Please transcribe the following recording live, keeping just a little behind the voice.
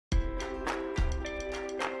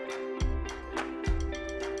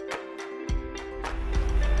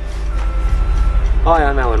Hi,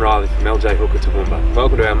 I'm Alan Riley from LJ Hooker Toowoomba.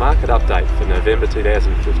 Welcome to our market update for November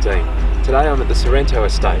 2015. Today I'm at the Sorrento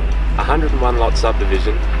Estate, a 101 lot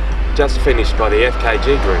subdivision just finished by the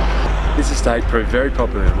FKG Group. This estate proved very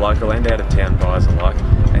popular with local and out of town buyers alike,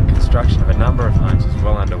 and construction of a number of homes is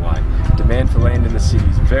well underway. Demand for land in the city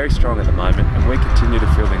is very strong at the moment, and we continue to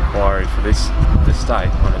field inquiries for this estate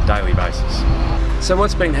on a daily basis. So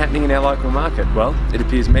what's been happening in our local market? Well, it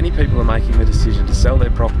appears many people are making the decision to sell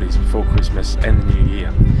their properties before Christmas and the New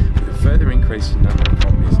Year, with a further increase in number of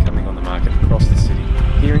properties coming on the market across the city.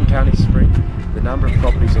 Here in County Spring, the number of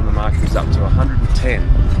properties on the market is up to 110,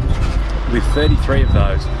 with 33 of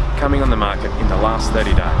those coming on the market in the last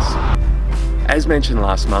 30 days. As mentioned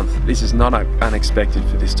last month, this is not unexpected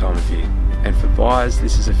for this time of year, and for buyers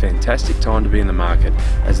this is a fantastic time to be in the market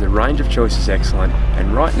as the range of choice is excellent,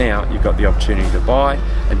 and right now you've got the opportunity to buy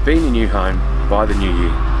and be in your new home by the new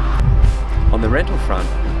year. On the rental front,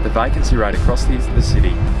 the vacancy rate across the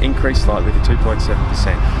city increased slightly to 2.7%,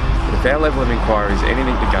 but if our level of inquiry is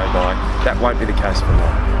anything to go by, that won't be the case for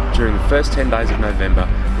long. During the first 10 days of November,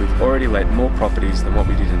 we've already let more properties than what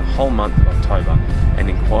we did in the whole month of October, and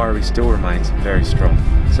inquiry still remains very strong.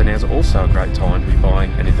 So now's also a great time to be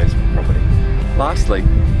buying an investment property. Lastly,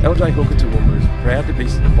 LJ Hooker Toowoomba is proud to be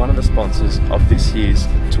one of the sponsors of this year's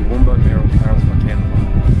Toowoomba Merrill Carols by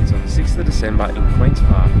Candlelight. It's on the 6th of December in Queen's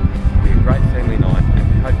Park. It'll be a great family night,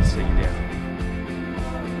 and we hope to see you down there.